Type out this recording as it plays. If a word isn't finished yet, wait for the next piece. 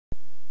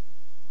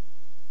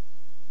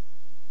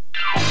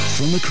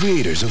From the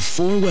creators of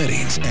 4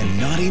 Weddings and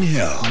Notting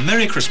Hill.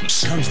 Merry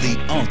Christmas. Comes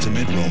the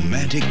ultimate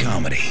romantic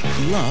comedy,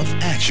 Love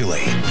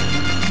Actually.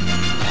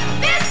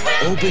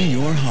 Open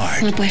your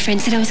heart. My boyfriend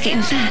said I was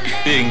getting fat.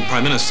 Being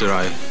Prime Minister,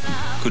 I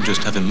could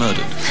just have him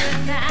murdered.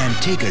 And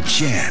take a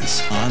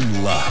chance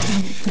on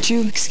love. Would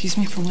you excuse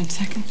me for 1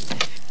 second?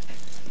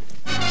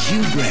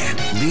 Hugh Grant,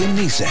 Liam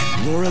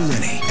Neeson, Laura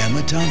Linney,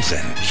 Emma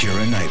Thompson,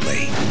 Keira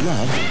Knightley.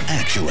 Love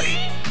Actually.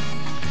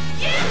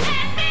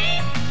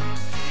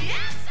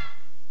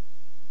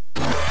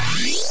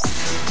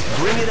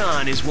 Bring It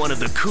On is one of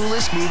the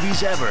coolest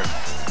movies ever.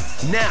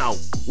 Now,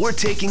 we're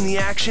taking the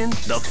action,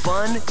 the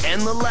fun,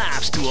 and the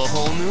laughs to a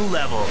whole new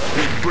level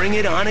with Bring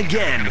It On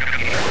Again.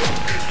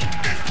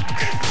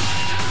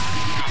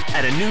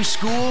 At a new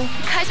school,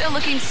 You guys are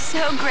looking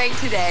so great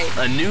today.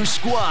 a new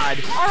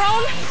squad, Our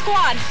own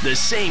squad. the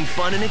same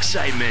fun and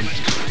excitement.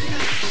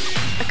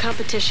 A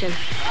competition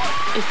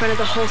in front of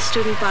the whole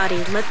student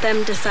body. Let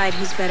them decide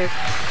who's better.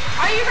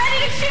 Are you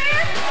ready to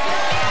cheer?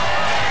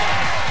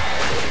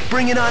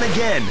 Bring It On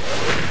Again.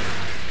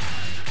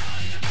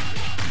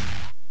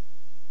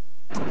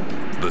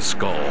 The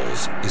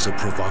Skulls is a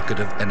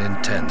provocative and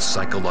intense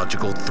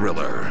psychological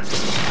thriller.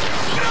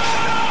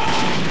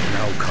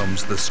 Now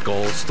comes The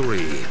Skulls 3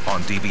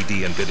 on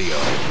DVD and video.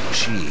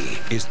 She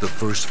is the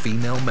first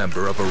female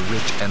member of a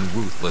rich and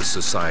ruthless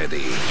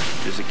society.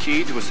 Is a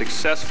key to a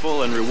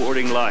successful and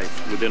rewarding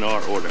life within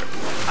our order.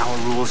 Our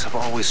rules have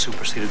always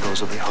superseded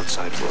those of the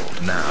outside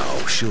world.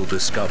 Now she'll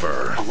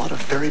discover A lot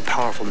of very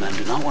powerful men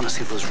do not want to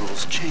see those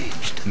rules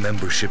changed.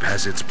 membership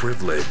has its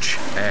privilege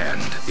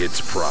and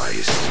its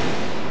price.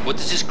 What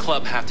does this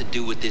club have to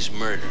do with this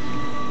murder?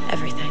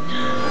 Everything.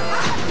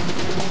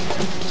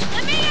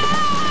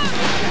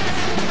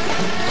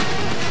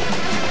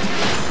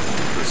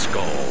 The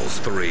Skulls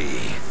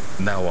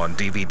 3, now on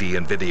DVD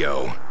and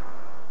video.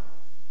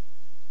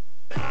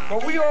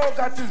 But we all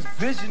got this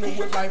vision of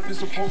what life is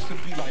supposed to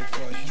be like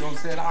for us. You know what I'm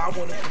saying? I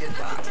want to be a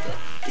doctor.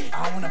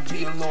 I want to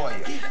be a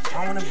lawyer.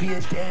 I want to be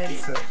a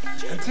dancer.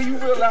 Until you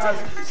realize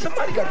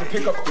somebody got to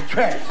pick up the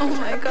trash. Oh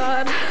my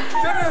God.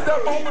 Then there's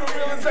that moment of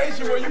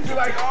realization where you be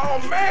like, oh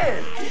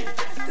man,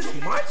 this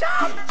is my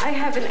job. I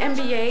have an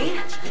MBA.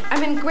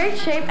 I'm in great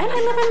shape, and I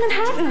live in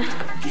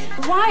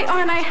Manhattan. Why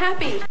aren't I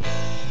happy?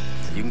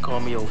 You can call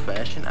me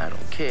old-fashioned, I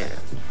don't care.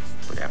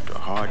 But after a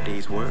hard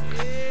day's work,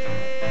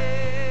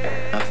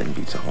 nothing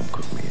beats a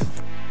home-cooked meal.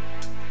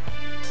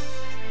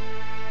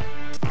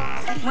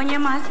 When you're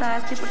my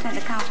size, people tend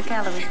to count your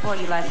calories for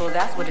you like, oh,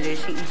 that's what it is.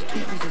 She eats 2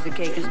 pieces of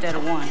cake instead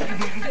of 1.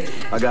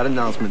 I got an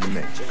announcement to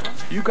make.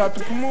 You got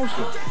the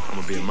promotion. I'm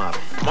gonna be a model.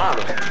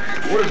 Model?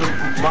 What does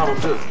a model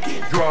do?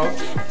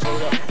 Drugs?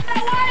 I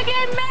want to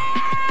get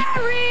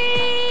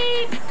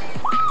married!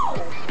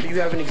 Woo! You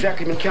haven't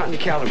exactly been counting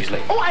your calories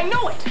lately. Oh, I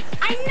know it.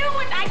 I knew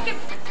it.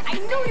 I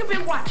knew you've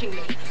been watching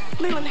me.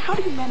 Leland, how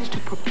do you manage to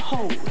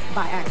propose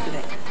by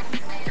accident?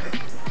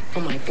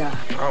 Oh, my God.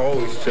 I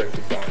always check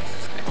the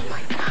boxes. Oh,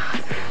 my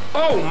God.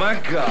 Oh my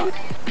God.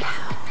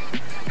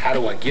 How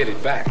do I get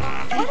it back?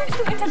 Why didn't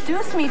you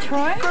introduce me,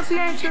 Troy? Because he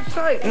ain't your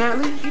type,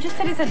 Natalie. You just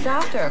said he's a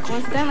doctor.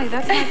 Coincidentally,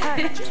 that's my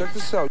type. Check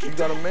this out. You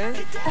got a man?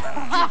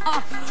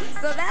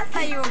 So that's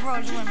how you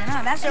approach women,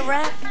 huh? That's your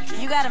rap?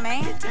 You got a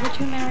man? Would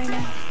you marry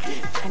me?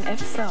 And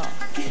if so,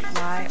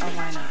 why or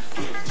why not?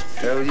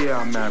 Hell yeah,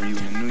 I'll marry you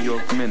in a New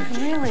York minute.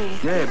 Really?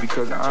 Yeah,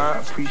 because I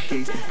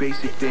appreciate the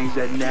basic things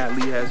that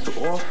Natalie has to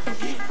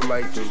offer.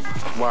 Like the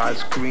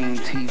widescreen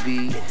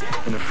TV,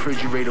 and a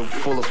refrigerator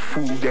full of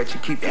food that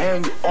you keep,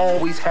 and you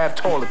always have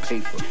toilet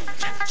paper.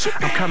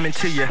 I'm coming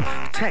to you,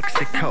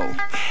 Texaco,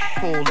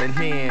 pulling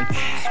in,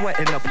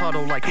 sweating a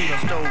puddle like who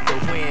done stole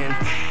the wind.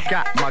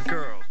 Got my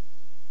girls.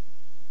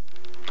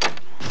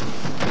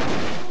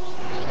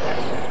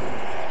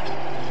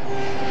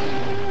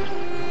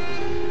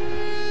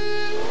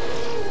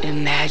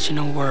 Imagine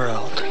a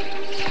world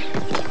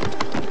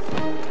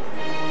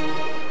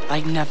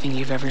like nothing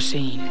you've ever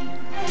seen,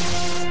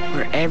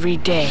 where every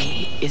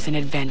day is an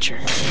adventure.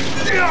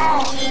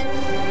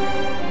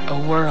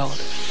 A world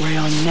where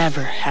you'll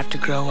never have to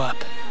grow up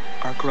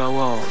or grow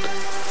old.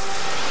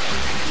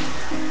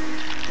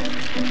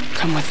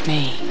 Come with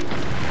me.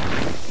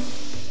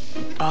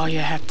 All you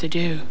have to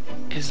do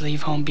is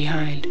leave home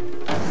behind.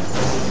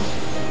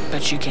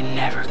 But you can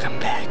never come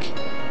back.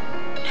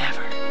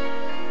 Never.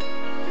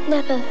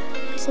 Never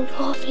is an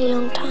awfully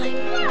long time.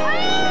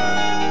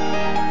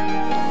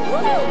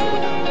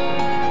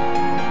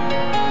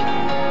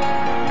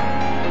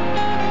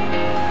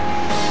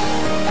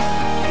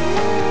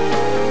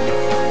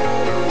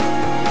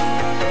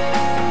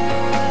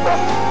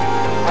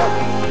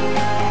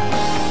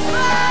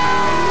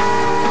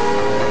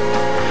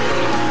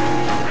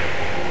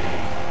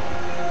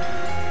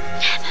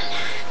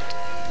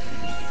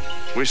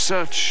 We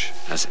search,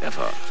 as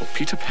ever, for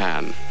Peter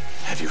Pan.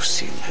 Have you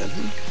seen him?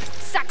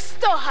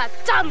 Sakstoha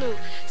Tanu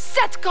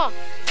Setko.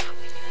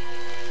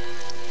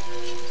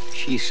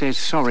 She says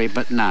sorry,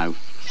 but no.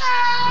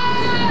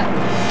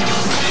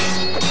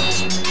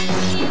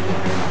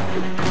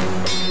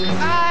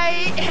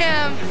 I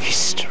am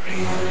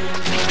History.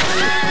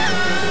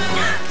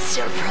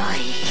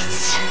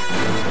 Surprise.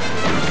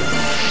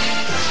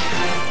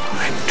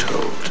 I'm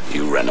told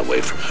you ran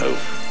away from home.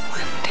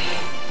 Wendy.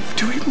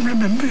 Do you even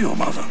remember your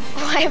mother?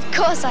 Why, of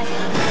course I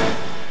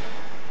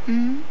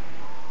am.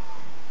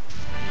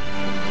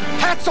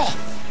 Hats off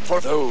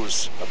for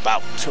those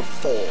about to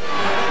fall.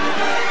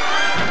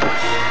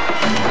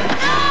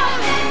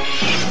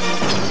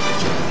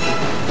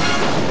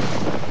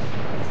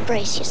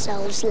 Brace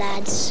yourselves,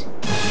 lads.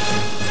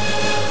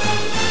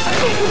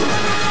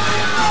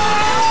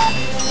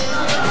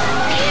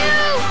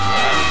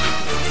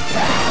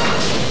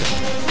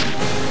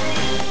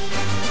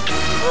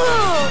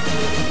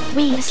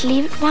 We must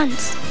leave at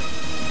once,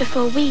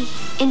 before we,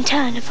 in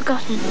turn, are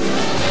forgotten.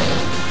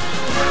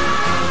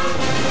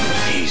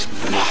 He's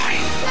mad.